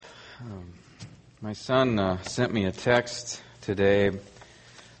My son sent me a text today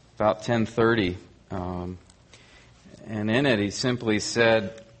about 10:30, and in it he simply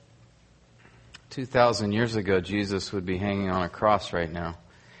said, 2,000 years ago Jesus would be hanging on a cross right now.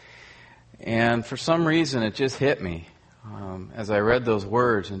 And for some reason it just hit me as I read those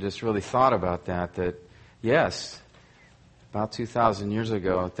words and just really thought about that yes, about 2,000 years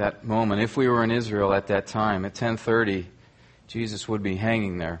ago at that moment, if we were in Israel at that time, at 10:30, Jesus would be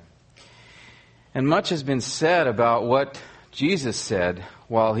hanging there. And much has been said about what Jesus said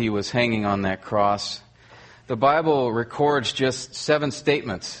while he was hanging on that cross. The Bible records just 7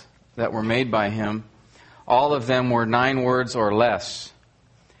 statements that were made by him. All of them were 9 words or less.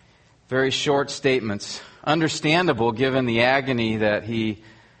 Very short statements. Understandable given the agony that he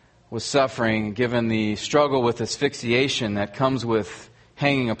was suffering, given the struggle with asphyxiation that comes with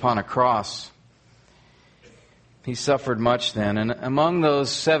hanging upon a cross. He suffered much then. And among those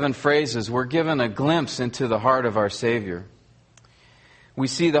 7 phrases, we're given a glimpse into the heart of our Savior. We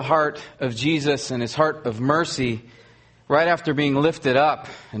see the heart of Jesus and his heart of mercy right after being lifted up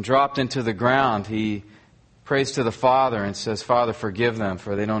and dropped into the ground. He prays to the Father and says, "Father, forgive them,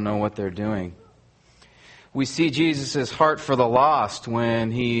 for they don't know what they're doing." We see Jesus' heart for the lost when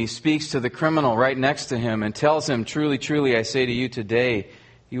he speaks to the criminal right next to him and tells him, "Truly, truly, I say to you today,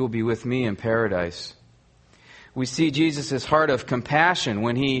 you will be with me in paradise." We see Jesus' heart of compassion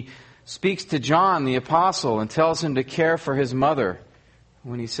when he speaks to John the apostle and tells him to care for his mother.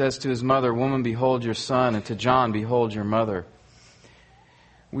 When he says to his mother, "Woman, behold your son," and to John, "Behold your mother."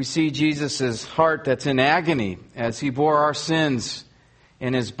 We see Jesus' heart that's in agony as he bore our sins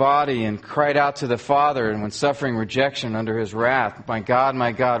in his body and cried out to the Father, and when suffering rejection under his wrath, my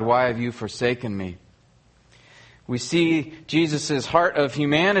God, why have you forsaken me?" We see Jesus' heart of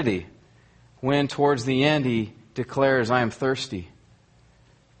humanity when towards the end he declares, "I am thirsty."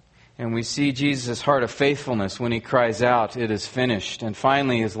 And we see Jesus' heart of faithfulness when he cries out, "It is finished." And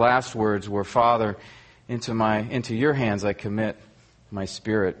finally his last words were, "Father, into your hands I commit my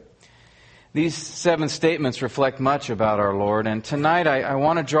spirit." These 7 statements reflect much about our Lord, and tonight I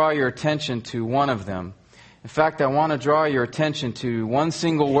want to draw your attention to one of them. In fact, I want to draw your attention to one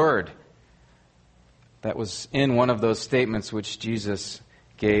single word that was in one of those statements which Jesus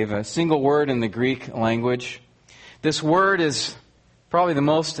gave, a single word in the Greek language. This word is probably the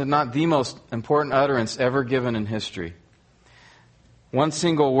most, if not the most important utterance ever given in history. One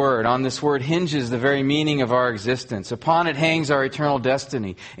single word. On this word hinges the very meaning of our existence. Upon it hangs our eternal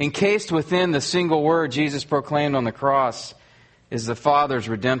destiny. Encased within the single word Jesus proclaimed on the cross is the Father's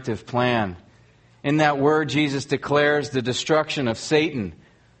redemptive plan. In that word, Jesus declares the destruction of Satan,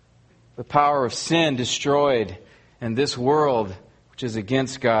 the power of sin destroyed, and this world, which is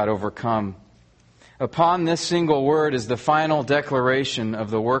against God, overcome. Upon this single word is the final declaration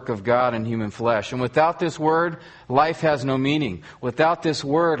of the work of God in human flesh. And without this word, life has no meaning. Without this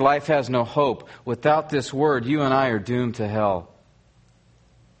word, life has no hope. Without this word, you and I are doomed to hell.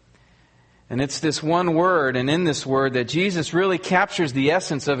 And it's this one word, and in this word, that Jesus really captures the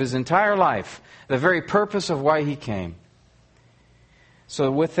essence of his entire life, the very purpose of why he came.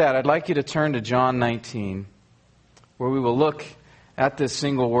 So with that, I'd like you to turn to John 19, where we will look at this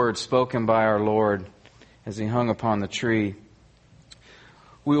single word spoken by our Lord as he hung upon the tree.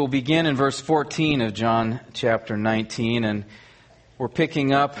 We will begin in verse 14 of John chapter 19, and we're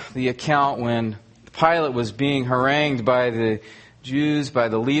picking up the account when Pilate was being harangued by the Jews, by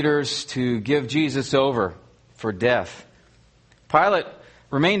the leaders, to give Jesus over for death. Pilate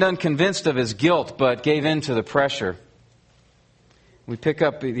remained unconvinced of his guilt, but gave in to the pressure. We pick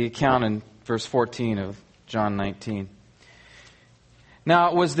up the account in verse 14 of John 19. Now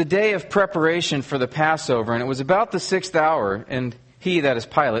it was the day of preparation for the Passover, and it was about the 6th hour, and he, that is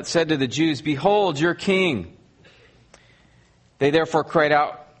Pilate, said to the Jews, "Behold your king." They therefore cried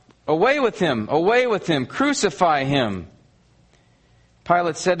out, away with him, crucify him."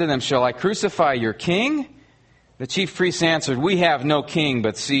 Pilate said to them, "Shall I crucify your king?" The chief priests answered, "We have no king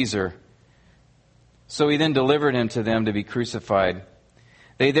but Caesar." So he then delivered him to them to be crucified.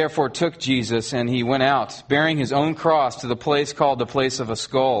 They therefore took Jesus, and he went out, bearing his own cross, to the place called the place of a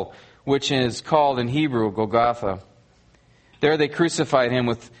skull, which is called in Hebrew Golgotha. There they crucified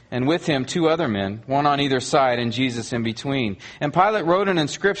him, and with him 2 other men, one on either side, and Jesus in between. And Pilate wrote an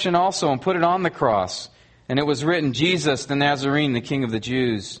inscription also and put it on the cross. And it was written, "Jesus the Nazarene, the King of the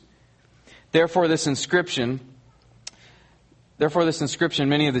Jews." Therefore this inscription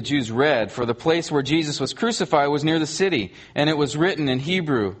many of the Jews read, for the place where Jesus was crucified was near the city, and it was written in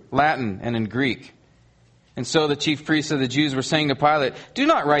Hebrew, Latin, and in Greek. And so the chief priests of the Jews were saying to Pilate, "Do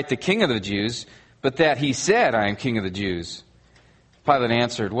not write the King of the Jews, but that he said, 'I am King of the Jews.'" Pilate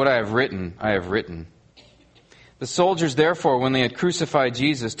answered, "What I have written, I have written." The soldiers, therefore, when they had crucified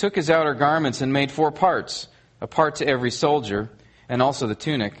Jesus, took his outer garments and made 4 parts, a part to every soldier, and also the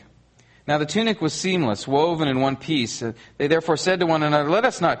tunic. Now the tunic was seamless, woven in one piece. They therefore said to one another, "Let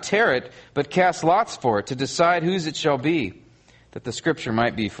us not tear it, but cast lots for it, to decide whose it shall be, that the scripture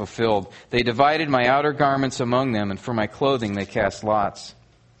might be fulfilled. They divided my outer garments among them, and for my clothing they cast lots."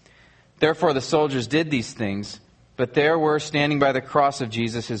 Therefore the soldiers did these things, but there were standing by the cross of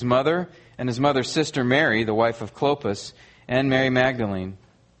Jesus his mother, and his mother's sister Mary, the wife of Clopas, and Mary Magdalene.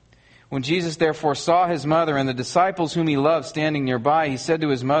 When Jesus therefore saw his mother and the disciples whom he loved standing nearby, he said to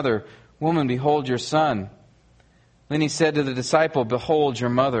his mother, "Woman, behold your son." Then he said to the disciple, "Behold your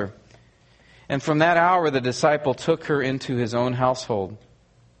mother." And from that hour the disciple took her into his own household.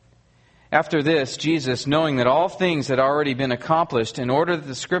 After this, Jesus, knowing that all things had already been accomplished, in order that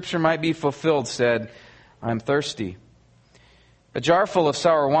the scripture might be fulfilled, said, "I am thirsty." A jar full of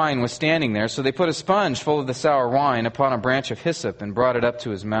sour wine was standing there, so they put a sponge full of the sour wine upon a branch of hyssop and brought it up to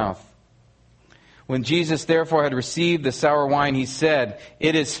his mouth. When Jesus therefore had received the sour wine, he said,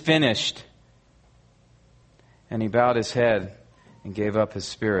 "It is finished." And he bowed his head and gave up his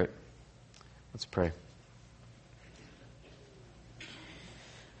spirit. Let's pray.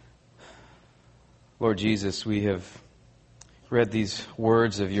 Lord Jesus, we have read these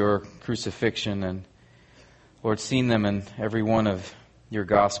words of your crucifixion and, Lord, seen them in every one of your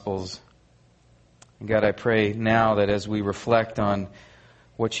Gospels. And God, I pray now that as we reflect on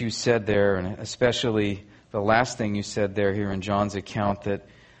what you said there, and especially the last thing you said there here in John's account, that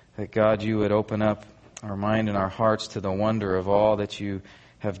God, you would open up our mind and our hearts to the wonder of all that you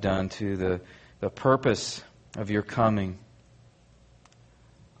have done, to the purpose of your coming.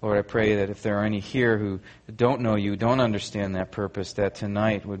 Lord, I pray that if there are any here who don't know you, don't understand that purpose, that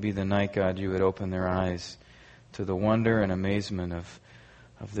tonight would be the night, God, you would open their eyes to the wonder and amazement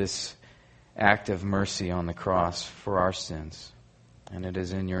of this act of mercy on the cross for our sins. And it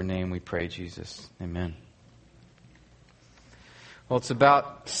is in your name we pray, Jesus. Amen. Well, it's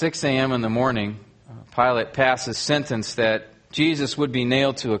about 6 a.m. in the morning. Pilate passes sentence that Jesus would be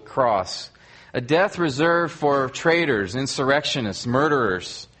nailed to a cross, a death reserved for traitors, insurrectionists,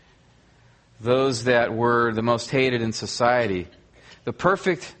 murderers, those that were the most hated in society. The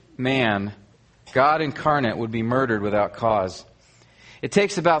perfect man, God incarnate, would be murdered without cause. It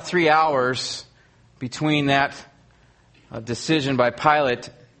takes about 3 hours between that decision by Pilate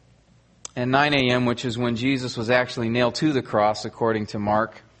and 9 a.m., which is when Jesus was actually nailed to the cross, according to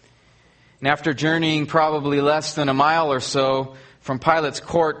Mark. And after journeying probably less than a mile or so from Pilate's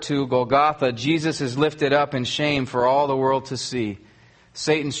court to Golgotha, Jesus is lifted up in shame for all the world to see.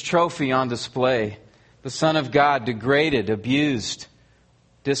 Satan's trophy on display. The Son of God degraded, abused,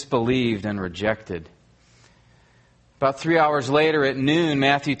 disbelieved, and rejected. About 3 hours later at noon,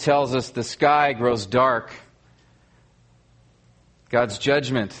 Matthew tells us the sky grows dark. God's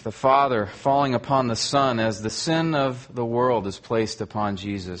judgment, the Father, falling upon the Son as the sin of the world is placed upon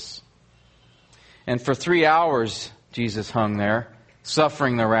Jesus. And for 3 hours, Jesus hung there,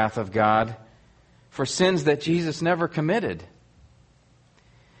 suffering the wrath of God for sins that Jesus never committed.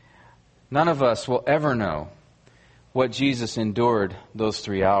 None of us will ever know what Jesus endured those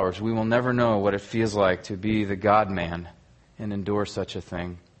 3 hours. We will never know what it feels like to be the God-man and endure such a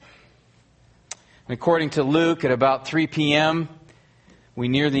thing. And according to Luke, at about 3 p.m., we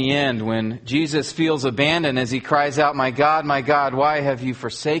near the end when Jesus feels abandoned as he cries out, my God, why have you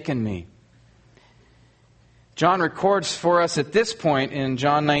forsaken me?" John records for us at this point in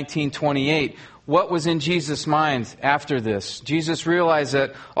John 19:28 what was in Jesus' mind after this. Jesus realized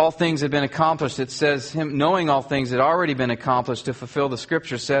that all things had been accomplished. It says, him knowing all things had already been accomplished to fulfill the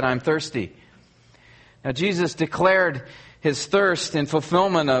scripture, said, "I'm thirsty." Now Jesus declared his thirst in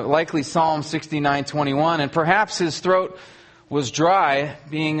fulfillment of likely Psalm 69:21, and perhaps his throat was dry,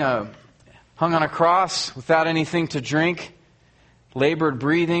 being hung on a cross without anything to drink, labored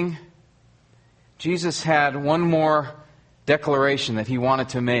breathing. Jesus had one more declaration that he wanted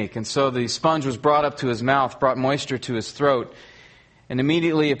to make. And so the sponge was brought up to his mouth, brought moisture to his throat. And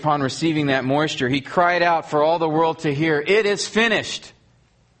immediately upon receiving that moisture, he cried out for all the world to hear, "It is finished."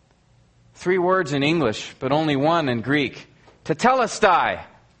 3 words in English, but only one in Greek. Tetelestai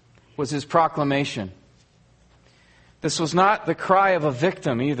was his proclamation. This was not the cry of a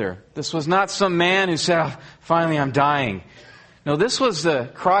victim either. This was not some man who said, "Oh, finally I'm dying." No, this was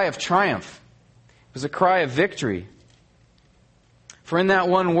the cry of triumph. It was a cry of victory. For in that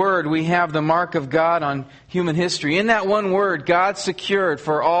one word, we have the mark of God on human history. In that one word, God secured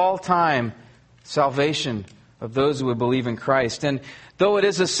for all time salvation of those who would believe in Christ. And though it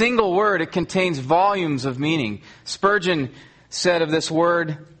is a single word, it contains volumes of meaning. Spurgeon said of this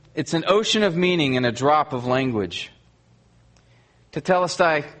word, it's an ocean of meaning and a drop of language.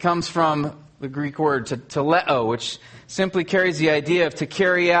 Tetelestai comes from the Greek word teleo, which simply carries the idea of to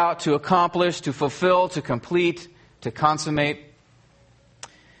carry out, to accomplish, to fulfill, to complete, to consummate.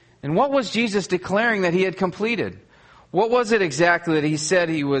 And what was Jesus declaring that he had completed? What was it exactly that he said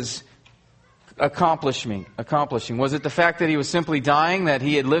he was accomplishing? Was it the fact that he was simply dying, that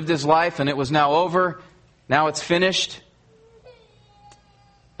he had lived his life and it was now over, now it's finished?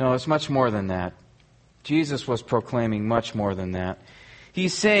 No, it's much more than that. Jesus was proclaiming much more than that.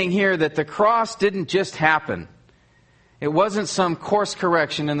 He's saying here that the cross didn't just happen. It wasn't some course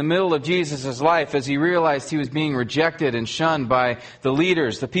correction in the middle of Jesus' life as he realized he was being rejected and shunned by the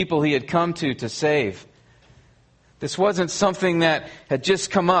leaders, the people he had come to save. This wasn't something that had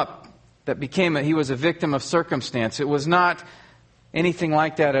just come up, that he was a victim of circumstance. It was not anything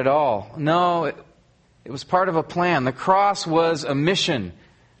like that at all. No, it was part of a plan. The cross was a mission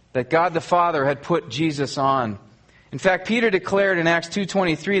that God the Father had put Jesus on. In fact, Peter declared in Acts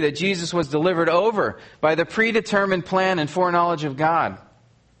 2:23 that Jesus was delivered over by the predetermined plan and foreknowledge of God.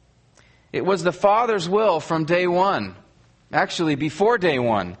 It was the Father's will from day one, actually before day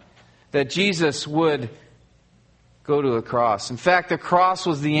one, that Jesus would go to the cross. In fact, the cross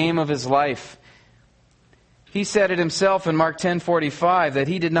was the aim of his life. He said it himself in Mark 10:45 that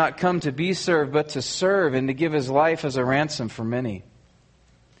he did not come to be served, but to serve and to give his life as a ransom for many.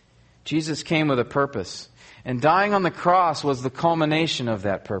 Jesus came with a purpose. And dying on the cross was the culmination of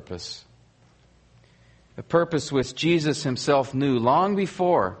that purpose. A purpose which Jesus himself knew long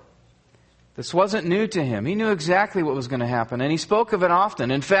before. This wasn't new to him. He knew exactly what was going to happen, and he spoke of it often.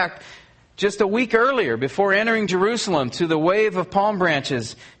 In fact, just a week earlier, before entering Jerusalem to the wave of palm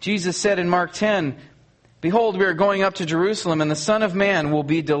branches, Jesus said in Mark 10, "Behold, we are going up to Jerusalem, and the Son of Man will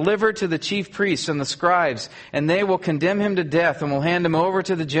be delivered to the chief priests and the scribes, and they will condemn him to death and will hand him over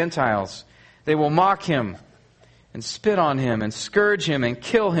to the Gentiles. They will mock him and spit on him and scourge him and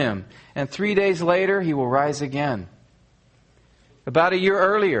kill him. And 3 days later, he will rise again." About a year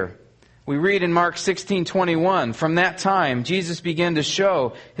earlier, we read in Mark 16:21, "From that time, Jesus began to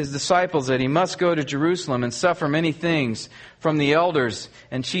show his disciples that he must go to Jerusalem and suffer many things from the elders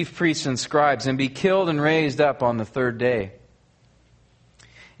and chief priests and scribes and be killed and raised up on the third day."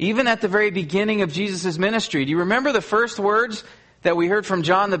 Even at the very beginning of Jesus' ministry, do you remember the first words that we heard from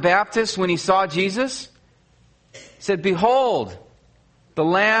John the Baptist when he saw Jesus? He said, "Behold, the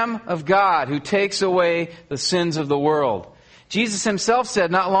Lamb of God who takes away the sins of the world." Jesus himself said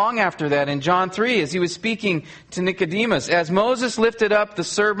not long after that in John 3, as he was speaking to Nicodemus, "As Moses lifted up the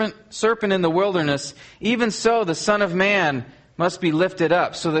serpent in the wilderness, even so the Son of Man must be lifted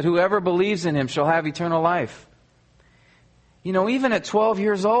up, so that whoever believes in him shall have eternal life." You know, even at 12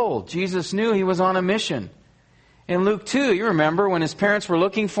 years old, Jesus knew he was on a mission. In Luke 2, you remember when his parents were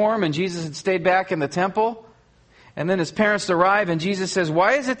looking for him and Jesus had stayed back in the temple? And then his parents arrive and Jesus says,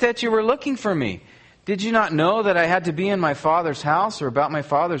 "Why is it that you were looking for me? Did you not know that I had to be in my Father's house or about my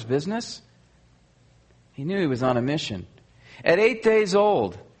Father's business?" He knew he was on a mission. At 8 days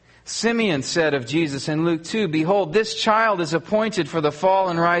old, Simeon said of Jesus in Luke 2, "Behold, this child is appointed for the fall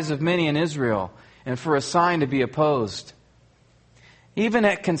and rise of many in Israel, and for a sign to be opposed." Even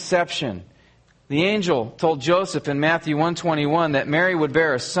at conception, the angel told Joseph in Matthew 1:21 that Mary would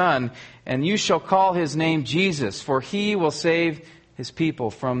bear a son, and you shall call his name Jesus, for he will save his people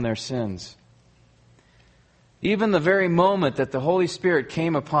from their sins. Even the very moment that the Holy Spirit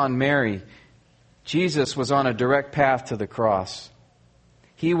came upon Mary, Jesus was on a direct path to the cross.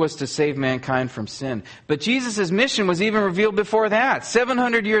 He was to save mankind from sin. But Jesus' mission was even revealed before that.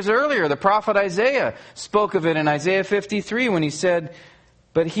 700 years earlier, the prophet Isaiah spoke of it in Isaiah 53 when he said,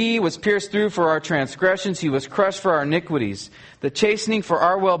 "But he was pierced through for our transgressions, he was crushed for our iniquities. The chastening for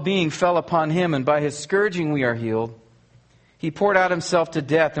our well-being fell upon him, and by his scourging we are healed. He poured out himself to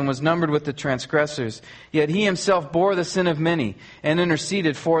death and was numbered with the transgressors. Yet he himself bore the sin of many and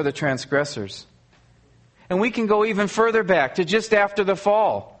interceded for the transgressors." And we can go even further back to just after the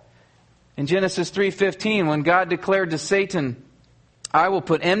fall. In Genesis 3:15, when God declared to Satan, "I will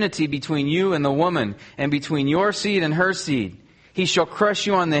put enmity between you and the woman, and between your seed and her seed. He shall crush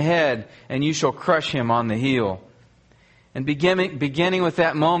you on the head, and you shall crush him on the heel." And beginning with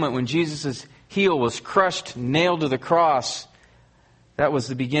that moment when Jesus' heel was crushed, nailed to the cross, that was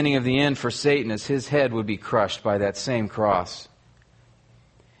the beginning of the end for Satan, as his head would be crushed by that same cross.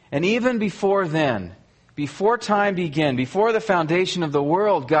 And even before then, before time began, before the foundation of the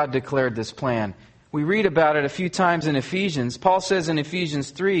world, God declared this plan. We read about it a few times in Ephesians. Paul says in Ephesians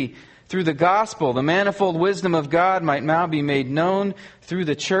 3, through the gospel, the manifold wisdom of God might now be made known through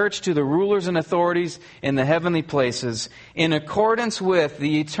the church to the rulers and authorities in the heavenly places, in accordance with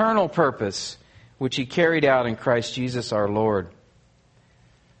the eternal purpose which He carried out in Christ Jesus our Lord.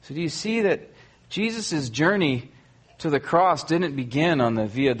 So do you see that Jesus' journey to the cross didn't begin on the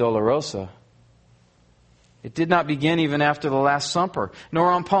Via Dolorosa? It did not begin even after the Last Supper, nor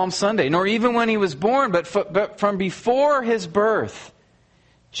on Palm Sunday, nor even when He was born, but from before His birth,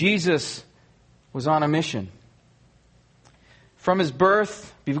 Jesus was on a mission. From His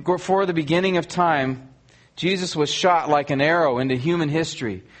birth, before the beginning of time, Jesus was shot like an arrow into human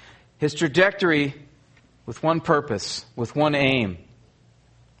history. His trajectory with one purpose, with one aim.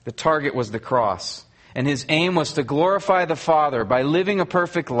 The target was the cross. And His aim was to glorify the Father by living a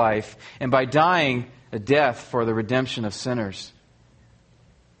perfect life and by dying a death for the redemption of sinners.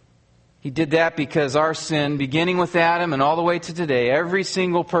 He did that because our sin, beginning with Adam and all the way to today, every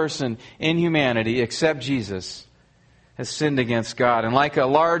single person in humanity except Jesus has sinned against God. And like a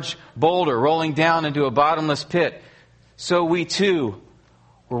large boulder rolling down into a bottomless pit, so we too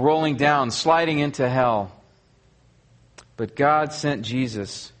were rolling down, sliding into hell. But God sent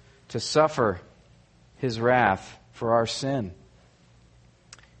Jesus to suffer His wrath for our sin.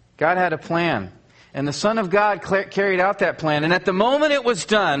 God had a plan, and the Son of God carried out that plan. And at the moment it was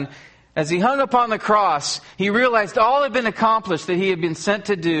done, as He hung upon the cross, He realized all had been accomplished that He had been sent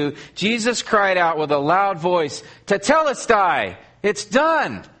to do. Jesus cried out with a loud voice, "Tetelestai!" It's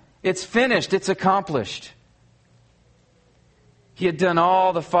done. It's finished. It's accomplished. He had done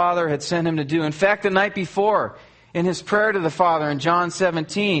all the Father had sent Him to do. In fact, the night before, in His prayer to the Father in John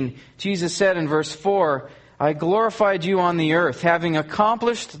 17, Jesus said in verse 4, "I glorified You on the earth, having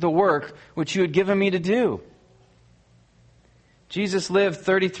accomplished the work which You had given Me to do." Jesus lived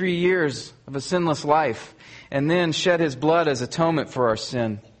 33 years of a sinless life and then shed His blood as atonement for our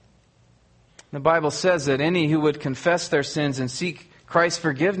sin. The Bible says that any who would confess their sins and seek Christ's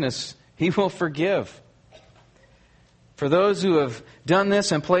forgiveness, He will forgive. For those who have done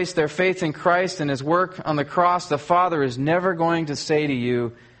this and placed their faith in Christ and His work on the cross, the Father is never going to say to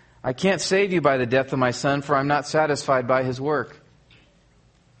you, "I can't save you by the death of my Son, for I'm not satisfied by His work."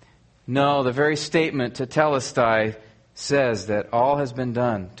 No, the very statement, tetelestai, says that all has been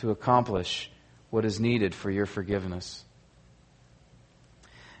done to accomplish what is needed for your forgiveness.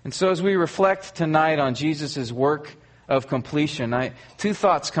 And so as we reflect tonight on Jesus' work of completion, two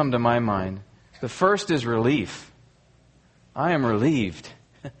thoughts come to my mind. The first is relief. I am relieved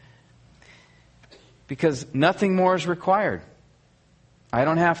because nothing more is required. I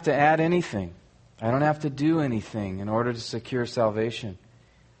don't have to add anything. I don't have to do anything in order to secure salvation.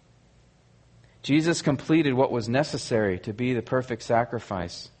 Jesus completed what was necessary to be the perfect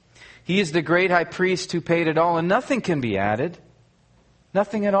sacrifice. He is the great high priest who paid it all, and nothing can be added.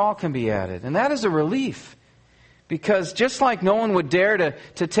 Nothing at all can be added. And that is a relief. Because just like no one would dare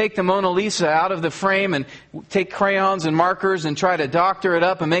to take the Mona Lisa out of the frame and take crayons and markers and try to doctor it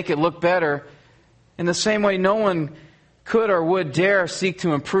up and make it look better, in the same way no one could or would dare seek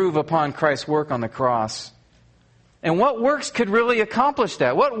to improve upon Christ's work on the cross. And what works could really accomplish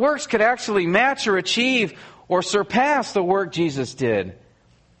that? What works could actually match or achieve or surpass the work Jesus did?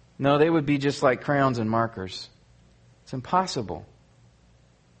 No, they would be just like crayons and markers. It's impossible.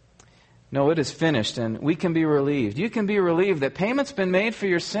 No, it is finished, and we can be relieved. You can be relieved that payment's been made for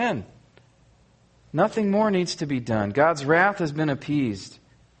your sin. Nothing more needs to be done. God's wrath has been appeased.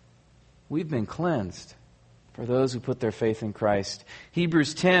 We've been cleansed for those who put their faith in Christ.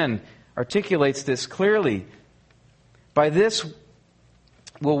 Hebrews 10 articulates this clearly. By this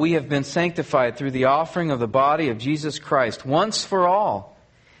will we have been sanctified through the offering of the body of Jesus Christ once for all.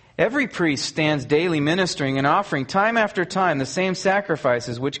 Every priest stands daily ministering and offering time after time the same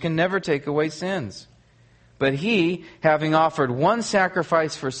sacrifices which can never take away sins. But He, having offered one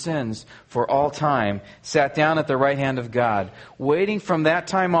sacrifice for sins for all time, sat down at the right hand of God, waiting from that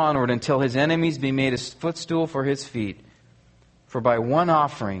time onward until His enemies be made a footstool for His feet. For by one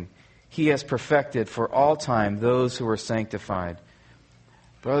offering He has perfected for all time those who are sanctified.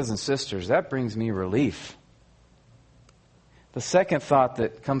 Brothers and sisters, that brings me relief. The second thought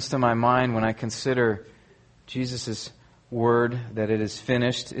that comes to my mind when I consider Jesus' word that it is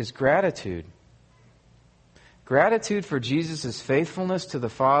finished is gratitude. Gratitude for Jesus' faithfulness to the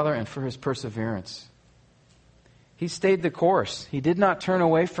Father and for His perseverance. He stayed the course. He did not turn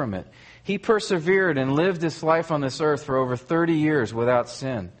away from it. He persevered and lived His life on this earth for over 30 years without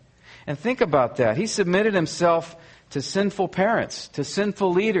sin. And think about that. He submitted Himself to sinful parents, to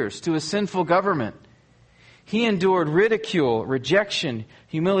sinful leaders, to a sinful government. He endured ridicule, rejection,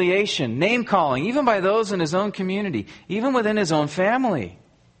 humiliation, name-calling, even by those in His own community, even within His own family.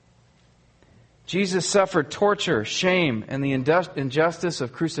 Jesus suffered torture, shame, and the injustice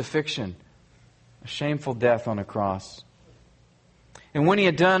of crucifixion, a shameful death on a cross. And when He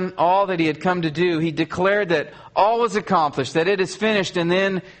had done all that He had come to do, He declared that all was accomplished, that it is finished. And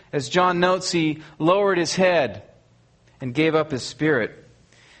then, as John notes, He lowered His head and gave up His spirit.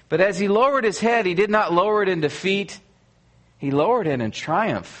 But as He lowered His head, He did not lower it in defeat. He lowered it in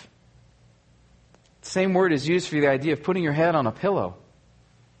triumph. The same word is used for the idea of putting your head on a pillow.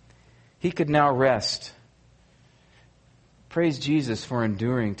 He could now rest. Praise Jesus for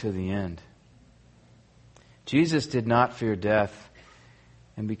enduring to the end. Jesus did not fear death.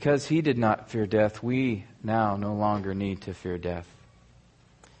 And because He did not fear death, we now no longer need to fear death.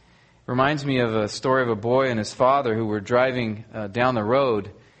 It reminds me of a story of a boy and his father who were driving down the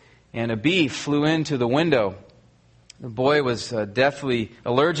road, and a bee flew into the window. The boy was deathly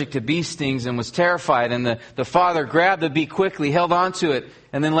allergic to bee stings and was terrified, and the father grabbed the bee quickly, held onto it,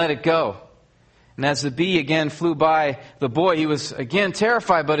 and then let it go. And as the bee again flew by the boy, he was again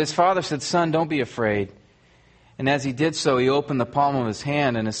terrified, but his father said, "Son, don't be afraid." And as he did so, he opened the palm of his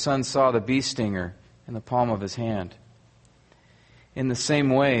hand, and his son saw the bee stinger in the palm of his hand. In the same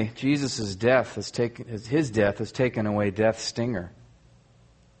way, Jesus' death has taken away death's stinger.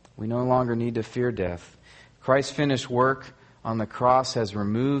 We no longer need to fear death. Christ's finished work on the cross has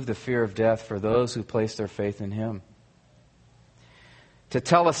removed the fear of death for those who place their faith in Him.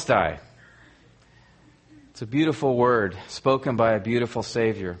 Tetelestai. It's a beautiful word spoken by a beautiful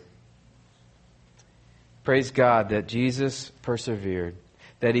Savior. Praise God that Jesus persevered,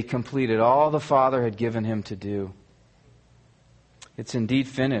 that He completed all the Father had given Him to do. It's indeed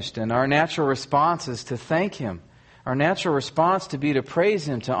finished, and our natural response is to thank Him. Our natural response to be to praise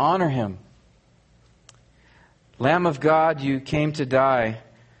Him, to honor Him. Lamb of God, You came to die.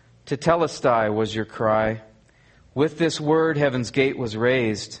 Tetelestai was Your cry. With this word, heaven's gate was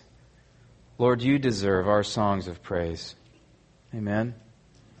raised. Lord, You deserve our songs of praise. Amen.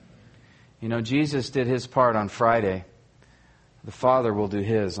 You know, Jesus did His part on Friday. The Father will do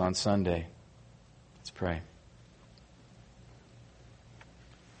His on Sunday. Let's pray.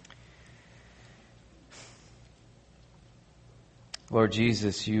 Lord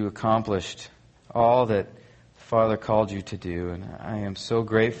Jesus, You accomplished all that the Father called You to do, and I am so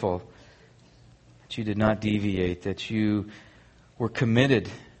grateful that You did not deviate, that You were committed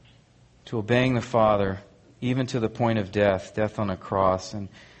to obeying the Father, even to the point of death on a cross. And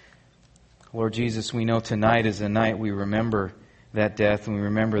Lord Jesus, we know tonight is the night we remember that death, and we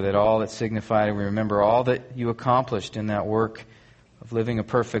remember that all it signified, and we remember all that You accomplished in that work of living a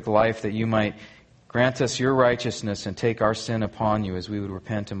perfect life, that You might grant us Your righteousness and take our sin upon You as we would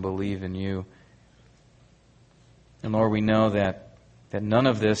repent and believe in You. And Lord, we know that none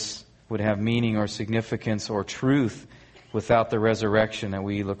of this would have meaning or significance or truth without the resurrection that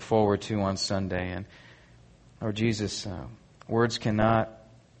we look forward to on Sunday. And Lord Jesus, words cannot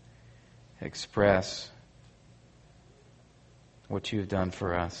express what You've done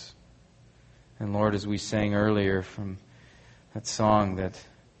for us. And Lord, as we sang earlier from that song, that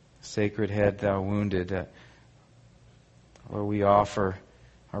sacred head Thou wounded, Lord, we offer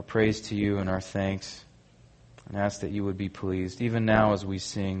our praise to You and our thanks, and ask that You would be pleased. Even now as we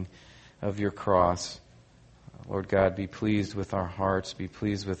sing of Your cross, Lord God, be pleased with our hearts, be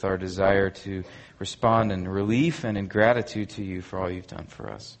pleased with our desire to respond in relief and in gratitude to You for all You've done for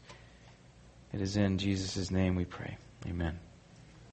us. It is in Jesus' name we pray. Amen.